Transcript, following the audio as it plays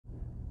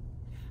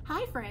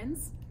Hi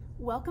friends,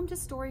 welcome to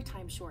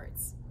Storytime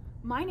Shorts.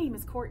 My name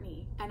is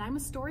Courtney and I'm a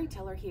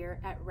storyteller here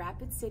at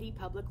Rapid City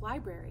Public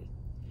Library.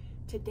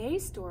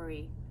 Today's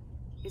story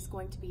is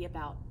going to be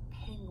about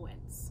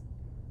penguins.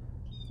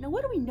 Now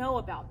what do we know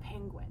about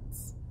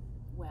penguins?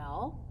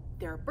 Well,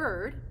 they're a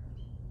bird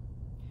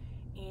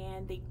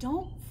and they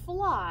don't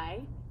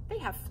fly, they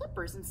have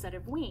flippers instead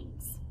of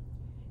wings.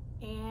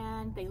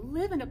 And they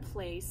live in a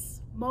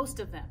place, most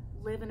of them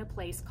live in a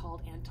place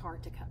called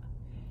Antarctica.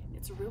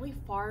 It's really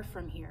far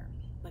from here,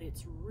 but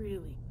it's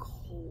really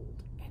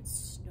cold and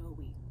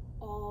snowy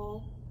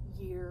all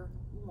year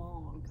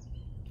long.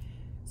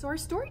 So our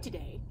story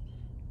today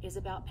is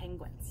about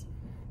penguins.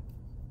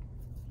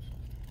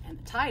 And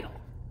the title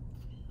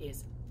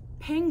is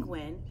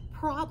Penguin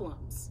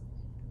Problems.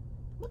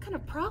 What kind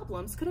of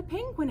problems could a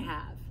penguin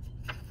have?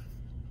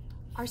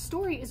 Our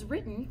story is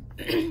written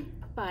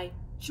by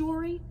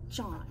Jory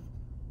John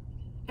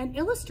and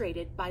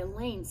illustrated by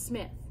Lane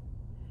Smith.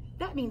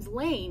 That means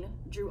Lane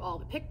drew all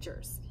the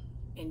pictures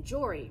and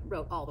Jory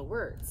wrote all the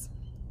words.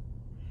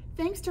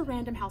 Thanks to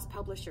Random House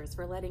Publishers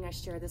for letting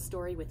us share this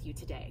story with you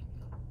today.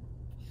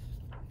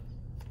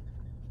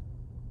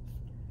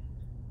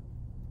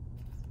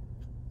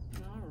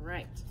 All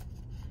right.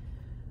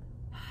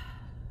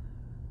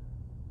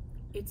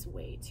 It's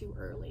way too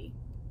early.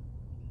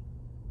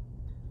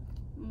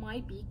 My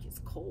beak is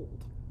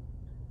cold.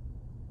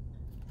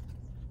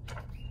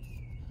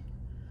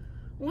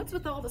 What's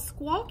with all the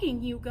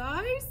squawking, you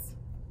guys?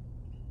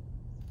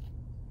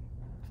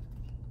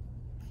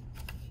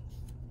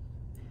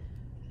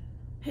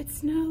 It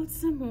snowed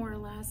some more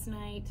last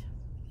night.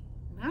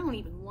 I don't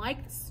even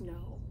like the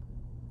snow.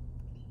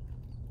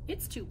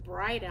 It's too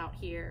bright out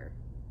here.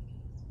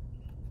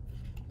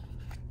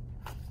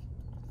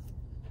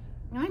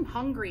 I'm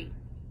hungry.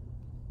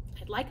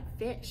 I'd like a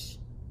fish.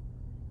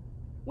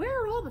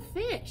 Where are all the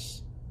fish?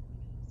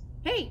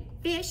 Hey,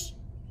 fish,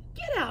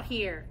 get out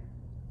here.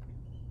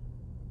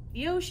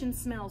 The ocean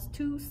smells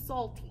too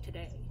salty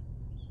today.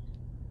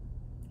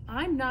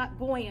 I'm not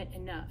buoyant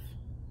enough.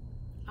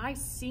 I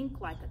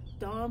sink like a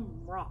dumb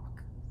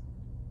rock.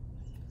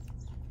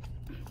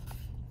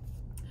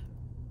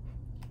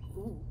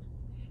 Ooh,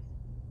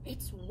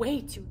 it's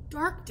way too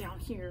dark down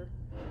here.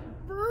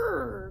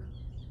 Brr.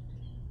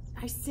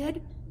 I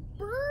said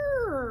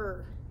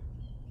brr.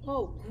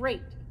 Oh,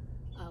 great.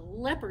 A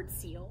leopard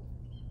seal.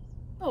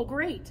 Oh,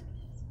 great.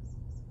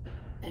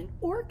 An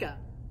orca.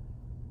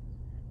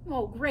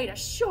 Oh, great, a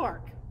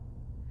shark.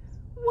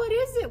 What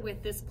is it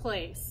with this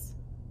place?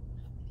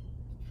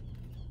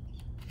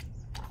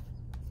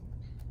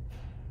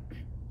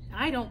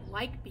 I don't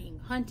like being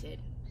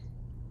hunted.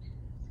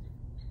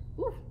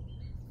 Ooh,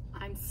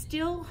 I'm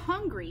still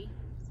hungry,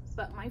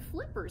 but my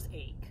flippers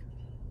ache.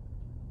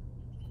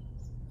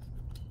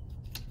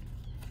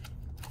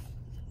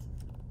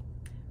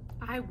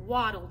 I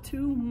waddle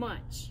too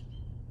much.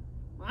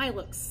 I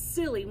look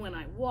silly when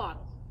I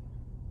waddle.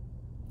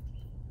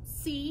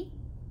 See?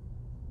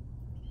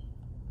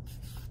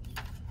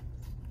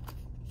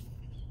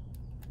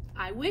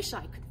 I wish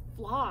I could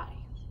fly,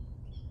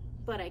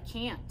 but I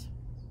can't.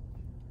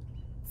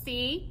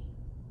 See?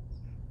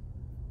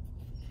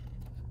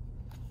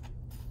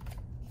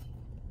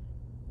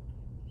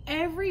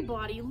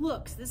 Everybody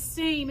looks the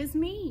same as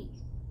me.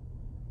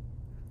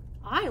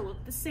 I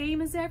look the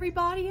same as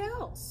everybody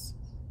else.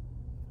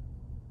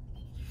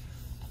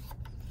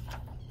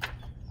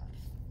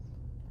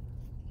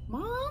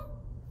 Mom?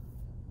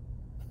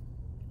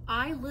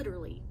 I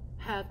literally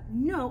have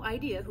no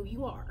idea who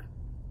you are.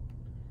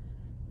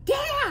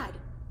 Dad!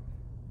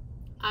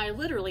 I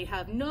literally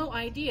have no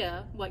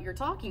idea what you're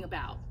talking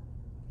about.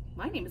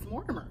 My name is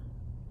Mortimer.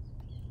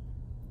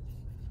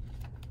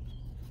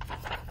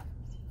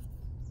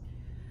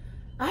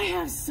 I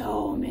have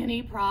so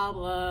many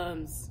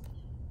problems,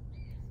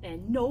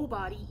 and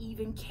nobody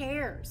even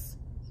cares.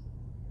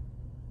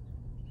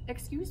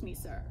 Excuse me,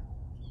 sir.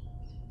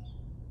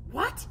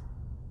 What?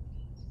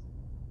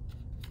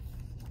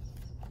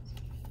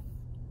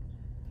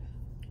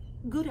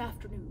 Good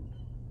afternoon.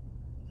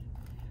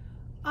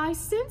 I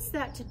sense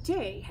that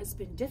today has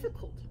been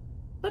difficult,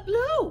 but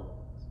lo!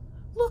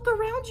 Look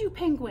around you,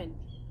 penguin.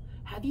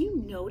 Have you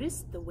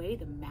noticed the way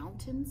the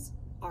mountains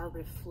are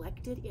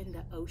reflected in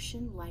the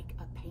ocean like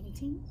a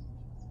painting?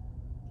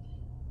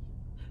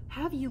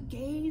 Have you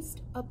gazed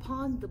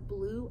upon the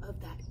blue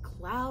of that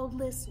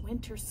cloudless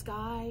winter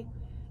sky,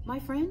 my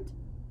friend?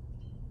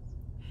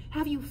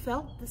 Have you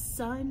felt the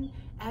sun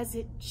as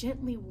it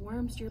gently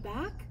warms your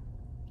back?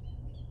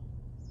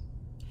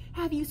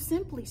 Have you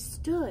simply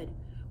stood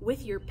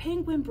with your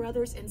penguin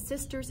brothers and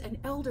sisters and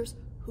elders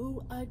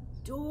who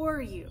adore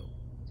you?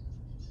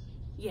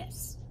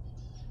 Yes,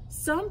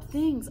 some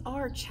things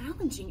are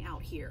challenging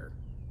out here.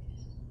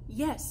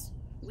 Yes,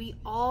 we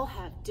all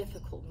have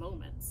difficult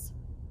moments.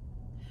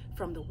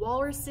 From the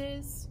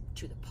walruses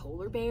to the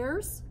polar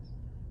bears,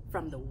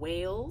 from the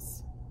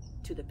whales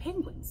to the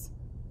penguins.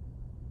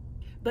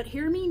 But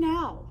hear me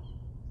now,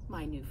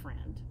 my new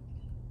friend.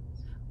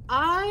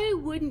 I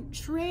wouldn't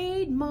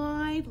trade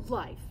my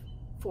life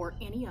for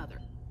any other.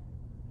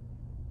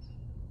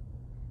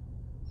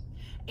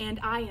 And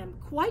I am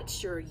quite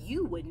sure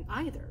you wouldn't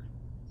either.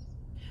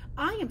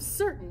 I am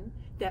certain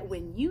that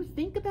when you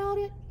think about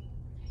it,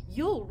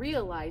 you'll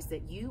realize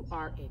that you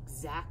are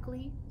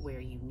exactly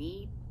where you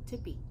need to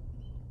be.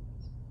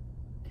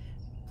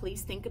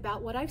 Please think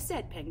about what I've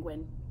said,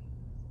 Penguin.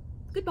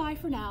 Goodbye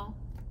for now.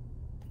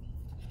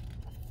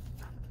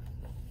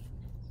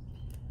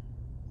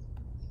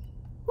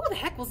 Who the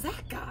heck was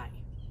that guy?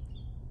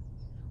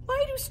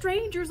 Why do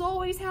strangers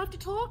always have to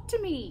talk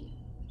to me?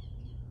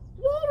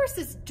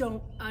 Walruses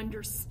don't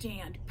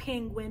understand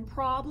penguin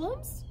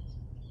problems.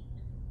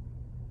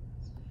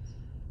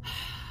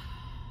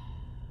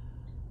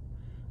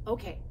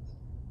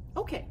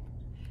 Okay,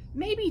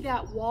 maybe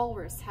that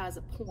walrus has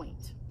a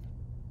point.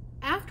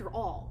 After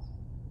all,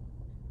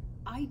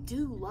 I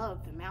do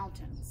love the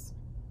mountains.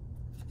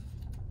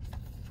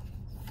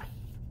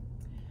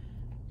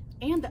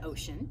 And the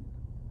ocean.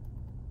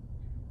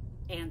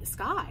 And the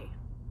sky.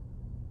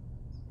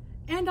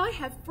 And I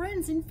have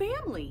friends and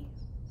family.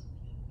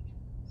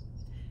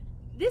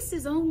 This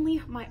is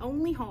my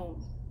only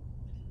home.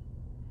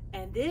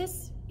 And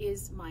this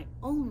is my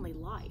only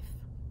life.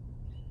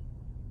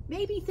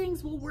 Maybe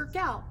things will work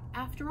out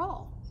after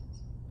all.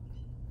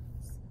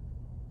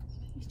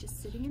 He's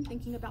just sitting and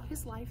thinking about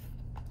his life.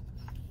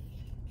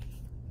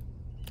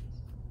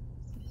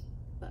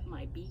 But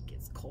my beak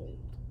is cold.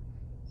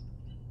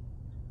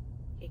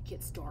 It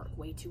gets dark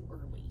way too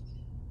early.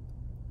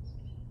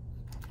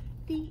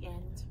 The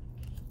end.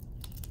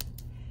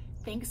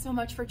 Thanks so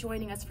much for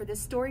joining us for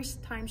this story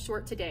time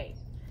short today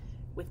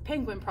with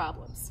penguin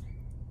problems.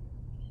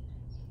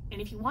 And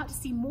if you want to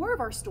see more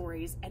of our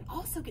stories and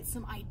also get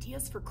some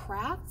ideas for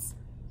crafts,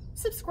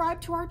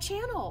 subscribe to our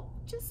channel,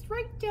 just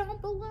right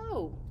down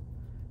below.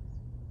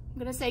 I'm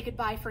gonna say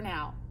goodbye for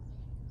now.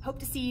 Hope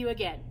to see you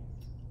again.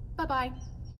 Bye-bye.